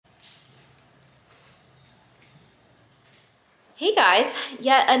Hey guys,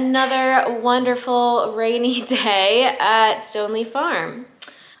 yet another wonderful rainy day at Stoneleaf Farm.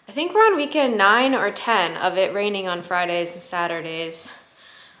 I think we're on weekend 9 or 10 of it raining on Fridays and Saturdays.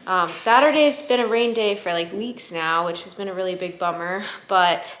 Saturday's been a rain day for like weeks now, which has been a really big bummer,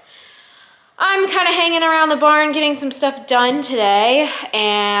 but I'm kind of hanging around the barn getting some stuff done today,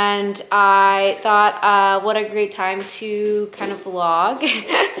 and I thought what a great time to kind of vlog.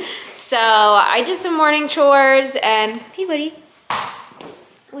 So I did some morning chores and, hey buddy.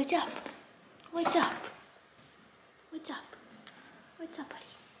 What's up? What's up? What's up? What's up, buddy?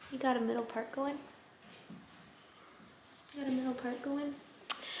 You got a middle part going? You got a middle part going?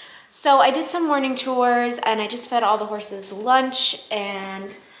 So I did some morning chores and I just fed all the horses lunch,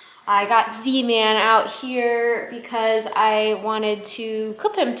 and I got Z-Man out here because I wanted to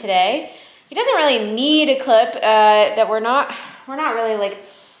clip him today. He doesn't really need a clip, that we're not really like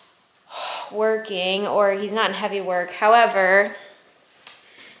working, or he's not in heavy work. However,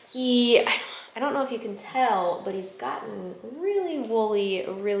 I don't know if you can tell, but he's gotten really woolly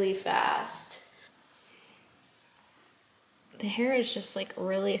really fast. The hair is just like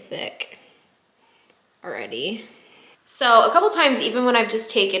really thick already. So a couple times, even when I've just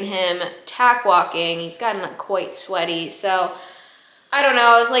taken him tack walking, he's gotten like quite sweaty. So I don't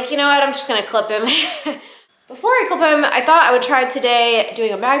know, I was like, you know what, I'm just gonna clip him. Before I clip him, I thought I would try today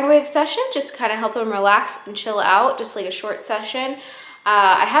doing a Magnawave session, just kind of help him relax and chill out, just like a short session.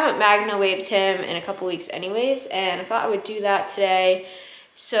 I haven't Magnawaved him in a couple weeks anyways, and I thought I would do that today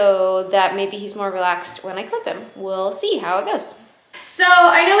so that maybe he's more relaxed when I clip him. We'll see how it goes. So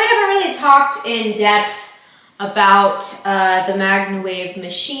I know we haven't really talked in depth about the Magnawave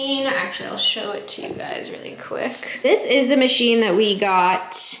machine. Actually, I'll show it to you guys really quick. This is the machine that we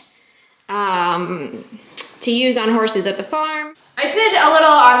got to use on horses at the farm. I did a little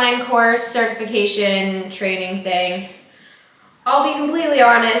online course, certification, training thing. I'll be completely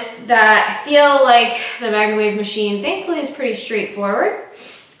honest that I feel like the Magnawave machine, thankfully, is pretty straightforward.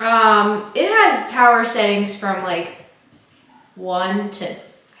 It has power settings from like 1 to, I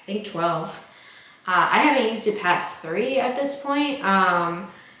think, 12. I haven't used it past 3 at this point.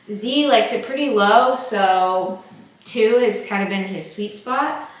 Z likes it pretty low, so 2 has kind of been his sweet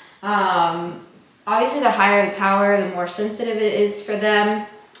spot. Obviously, the higher the power, the more sensitive it is for them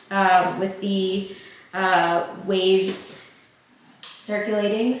with the waves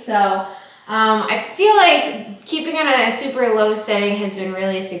circulating. So I feel like keeping it at a super low setting has been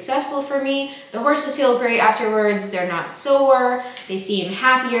really successful for me. The horses feel great afterwards. They're not sore. They seem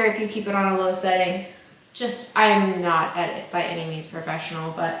happier if you keep it on a low setting. I'm not at it by any means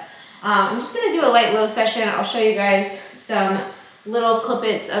professional, but I'm just gonna do a light low session. I'll show you guys some little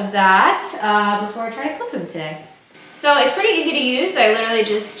clippets of that before I try to clip him today. So it's pretty easy to use. I literally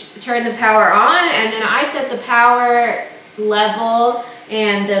just turn the power on, and then I set the power level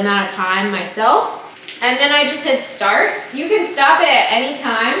and the amount of time myself, and then I just hit start. You can stop it at any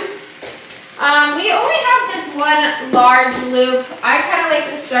time. We only have this one large loop. I kind of like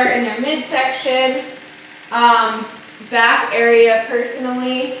to start in their midsection, back area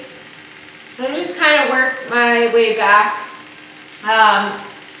personally, and just kind of work my way back.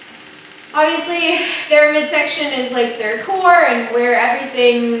 Obviously, their midsection is like their core and where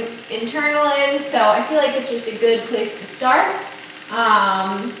everything internal is, so I feel like it's just a good place to start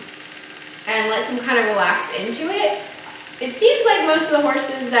and let them kind of relax into it. It seems like most of the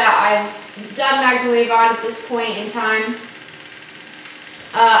horses that I've done Magnawave on at this point in time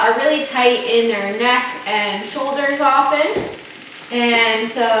are really tight in their neck and shoulders often,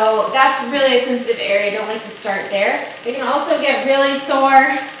 and so that's really a sensitive area. I don't like to start there. They can also get really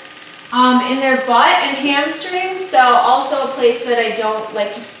sore in their butt and hamstrings, so also a place that I don't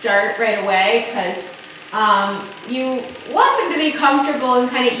like to start right away, because you want them to be comfortable and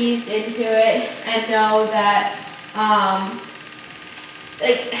kind of eased into it and know that,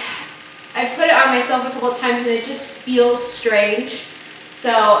 like, I put it on myself a couple times and it just feels strange,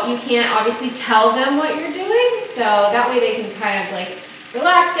 so you can't obviously tell them what you're doing, so that way they can kind of like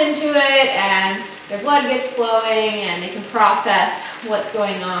relax into it and their blood gets flowing and they can process what's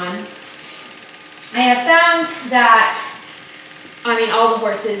going on. I have found that, I mean, all the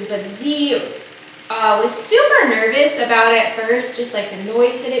horses, but Z was super nervous about it at first, just like the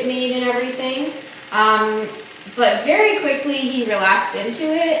noise that it made and everything. But very quickly he relaxed into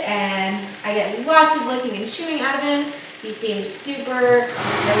it, and I get lots of licking and chewing out of him. He seems super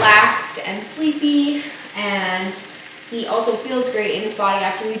relaxed and sleepy, and he also feels great in his body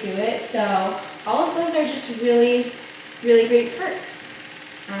after we do it. So all of those are just really, really great perks.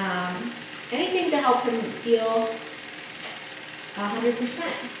 Anything to help him feel 100%.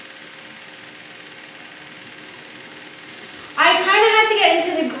 I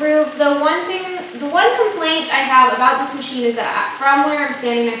groove. The one complaint I have about this machine is that from where I'm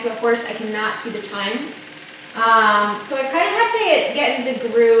standing next to the horse, I cannot see the time. So I kind of have to get in the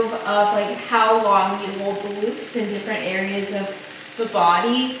groove of like how long you hold the loops in different areas of the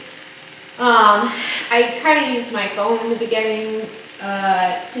body. I kind of used my phone in the beginning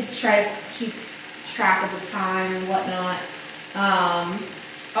to try to keep track of the time and whatnot.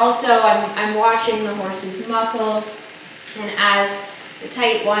 Also, I'm watching the horse's muscles, and as the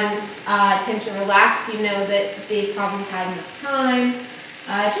tight ones tend to relax, you know that they've probably had enough time.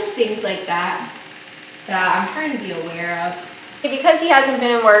 Just things like that I'm trying to be aware of. Because he hasn't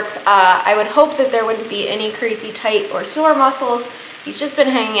been in work, I would hope that there wouldn't be any crazy tight or sore muscles. He's just been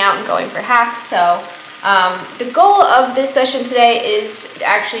hanging out and going for hacks, so the goal of this session today is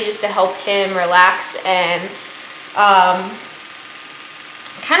actually just to help him relax and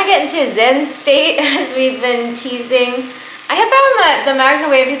kind of get into a zen state, as we've been teasing. I have found that the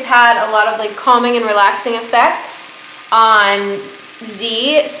Magnawave has had a lot of like calming and relaxing effects on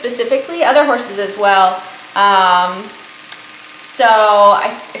Z specifically, other horses as well. So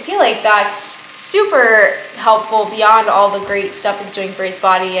I feel like that's super helpful beyond all the great stuff it's doing for his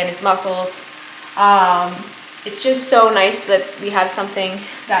body and his muscles. It's just so nice that we have something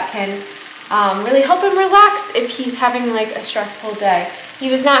that can really help him relax if he's having like a stressful day. He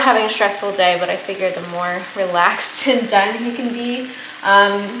was not having a stressful day, but I figured the more relaxed and zen he can be.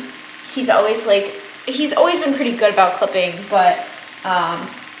 He's always been pretty good about clipping, but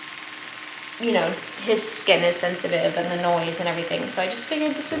you know, his skin is sensitive and the noise and everything, so I just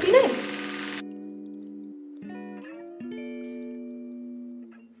figured this would be nice.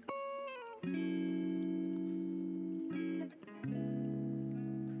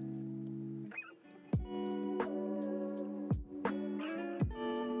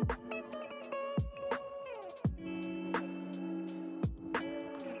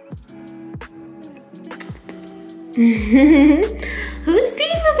 Who's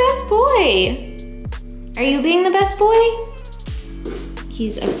being the best boy? Are you being the best boy?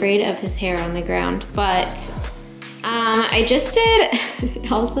 He's afraid of his hair on the ground, but I just did,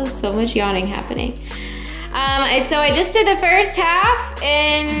 also so much yawning happening. So I just did the first half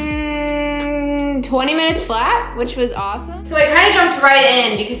in 20 minutes flat, which was awesome. So I kind of jumped right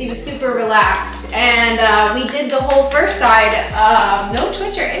in because he was super relaxed, and we did the whole first side, no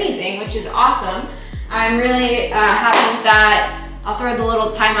twitch or anything, which is awesome. I'm really happy with that. I'll throw the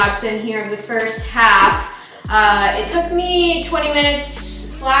little time lapse in here of the first half. It took me 20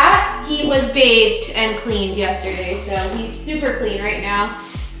 minutes flat. He was bathed and cleaned yesterday, so he's super clean right now.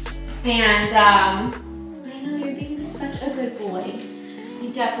 And I know you're being such a good boy.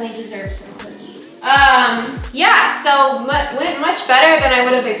 You definitely deserve some cookies. Yeah, so went much better than I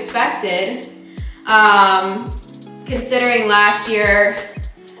would have expected. Considering last year,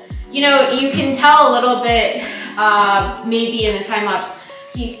 you know, you can tell a little bit, maybe in the time lapse,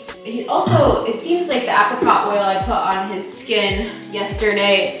 he also, it seems like the apricot oil I put on his skin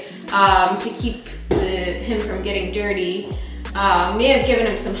yesterday to keep him from getting dirty may have given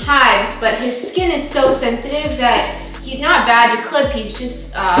him some hives, but his skin is so sensitive that he's not bad to clip, he's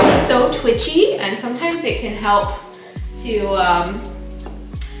just so twitchy, and sometimes it can help to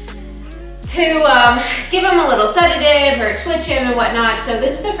give him a little sedative or twitch him and whatnot. So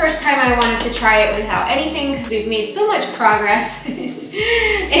this is the first time I wanted to try it without anything because we've made so much progress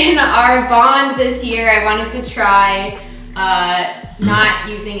in our bond this year. I wanted to try not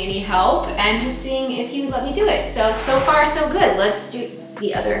using any help and just seeing if he would let me do it. So far so good. Let's do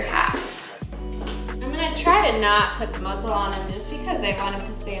the other half. I'm gonna try to not put the muzzle on him just because I want him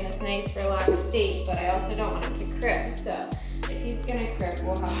to stay in this nice relaxed state, but I also don't want him to crib. So if he's gonna crib,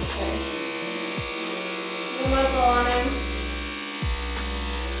 we'll have to put the muzzle on him.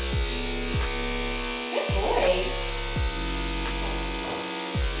 Good boy.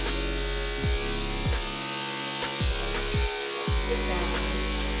 Good job.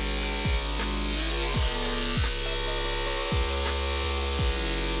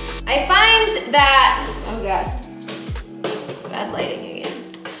 I find that, oh god, bad lighting again.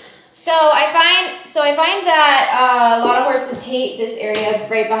 So I find that a lot of horses hate this area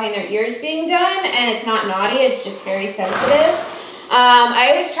right behind their ears being done, and it's not naughty, it's just very sensitive. I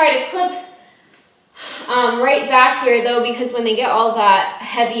always try to clip right back here though, because when they get all that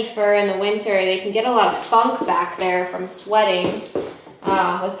heavy fur in the winter, they can get a lot of funk back there from sweating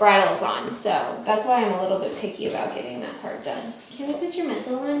with bridles on. So that's why I'm a little bit picky about getting that part done. Can we put your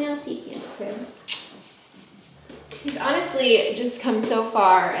muzzle on now so you can crib? He's honestly just come so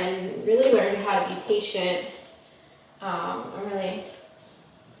far and really learned how to be patient. I'm really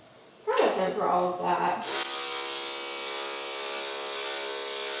proud of him for all of that.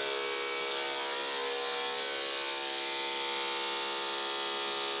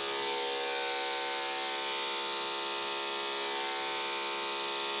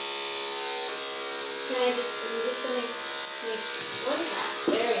 Can I just, I'm just gonna make one pass.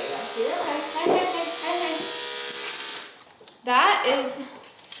 There we go. Here, okay. That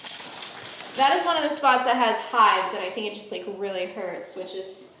is one of the spots that has hives, and I think it just like really hurts, which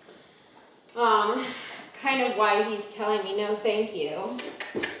is kind of why he's telling me no thank you.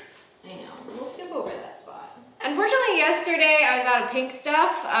 I know, we'll skip over that spot. Unfortunately, yesterday I was out of pink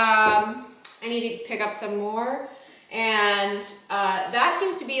stuff. I need to pick up some more, and that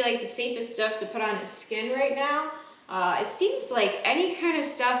seems to be like the safest stuff to put on his skin right now. It seems like any kind of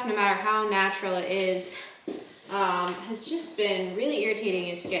stuff, no matter how natural it is, has just been really irritating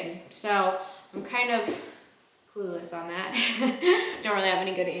his skin. So I'm kind of clueless on that. Don't really have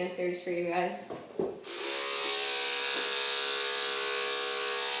any good answers for you guys.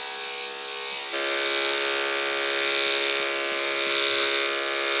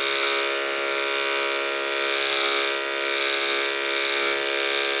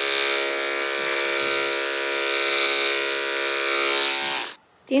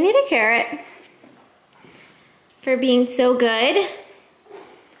 Do you need a carrot for being so good?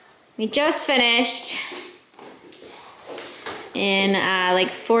 We just finished in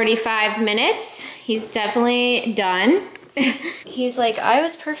like 45 minutes. He's definitely done. He's like, I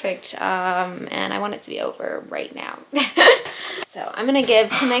was perfect, and I want it to be over right now. So I'm gonna give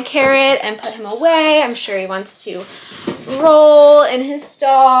him a carrot and put him away. I'm sure he wants to roll in his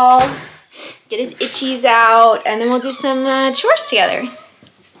stall, get his itchies out, and then we'll do some chores together.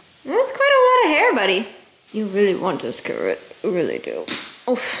 That's quite a lot of hair, buddy. You really want this carrot. You really do.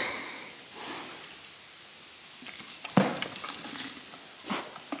 Oof.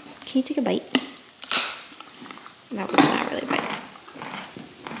 Can you take a bite? That was not really a bite.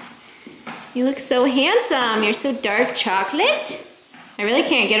 You look so handsome. You're so dark chocolate. I really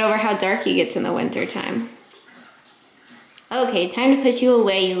can't get over how dark he gets in the winter time. Okay, time to put you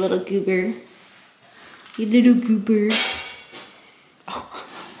away, you little goober. You little goober.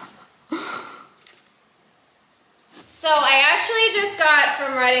 So I actually just got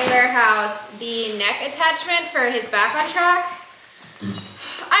from Riding Warehouse the neck attachment for his back on track.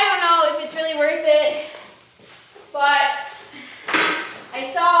 I don't know if it's really worth it, but I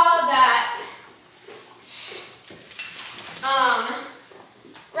saw that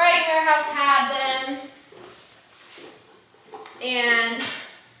Riding Warehouse had them, and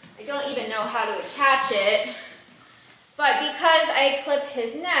I don't even know how to attach it, but because I clip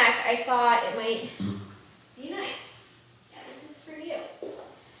his neck, I thought it might be nice. Yeah, this is for you.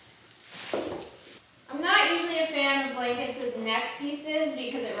 I'm not usually a fan of blankets with neck pieces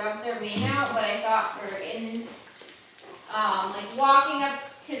because it rubs their mane out, but I thought for in like walking up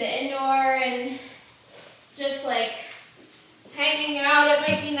to the indoor and just like hanging out, it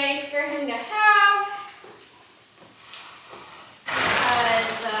might be nice for him to have.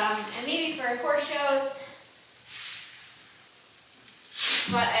 Because, and maybe for horse shows.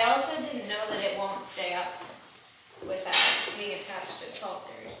 But I also didn't know that it won't stay up without being attached to its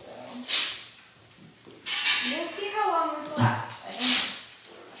halter, so we'll see how long this lasts.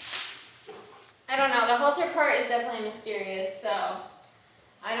 I don't know. The halter part is definitely mysterious, so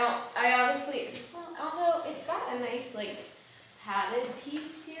I honestly, well, although it's got a nice like padded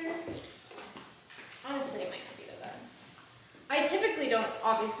piece here, honestly it might not be that bad. I typically don't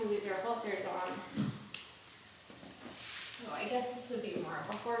obviously leave your halters on, so I guess this would be more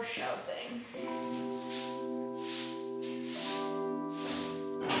of a horse show thing.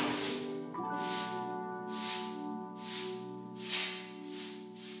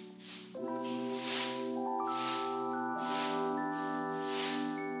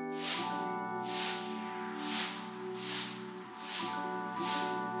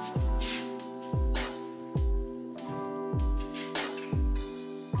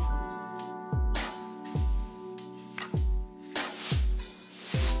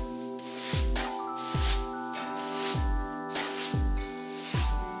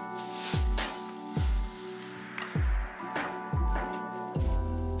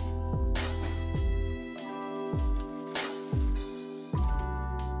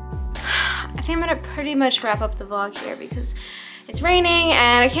 I think I'm gonna pretty much wrap up the vlog here because it's raining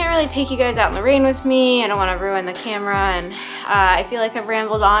and I can't really take you guys out in the rain with me. I don't want to ruin the camera, and I feel like I've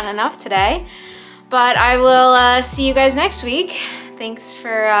rambled on enough today. But I will see you guys next week. Thanks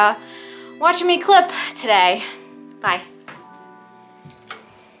for watching me clip today. Bye.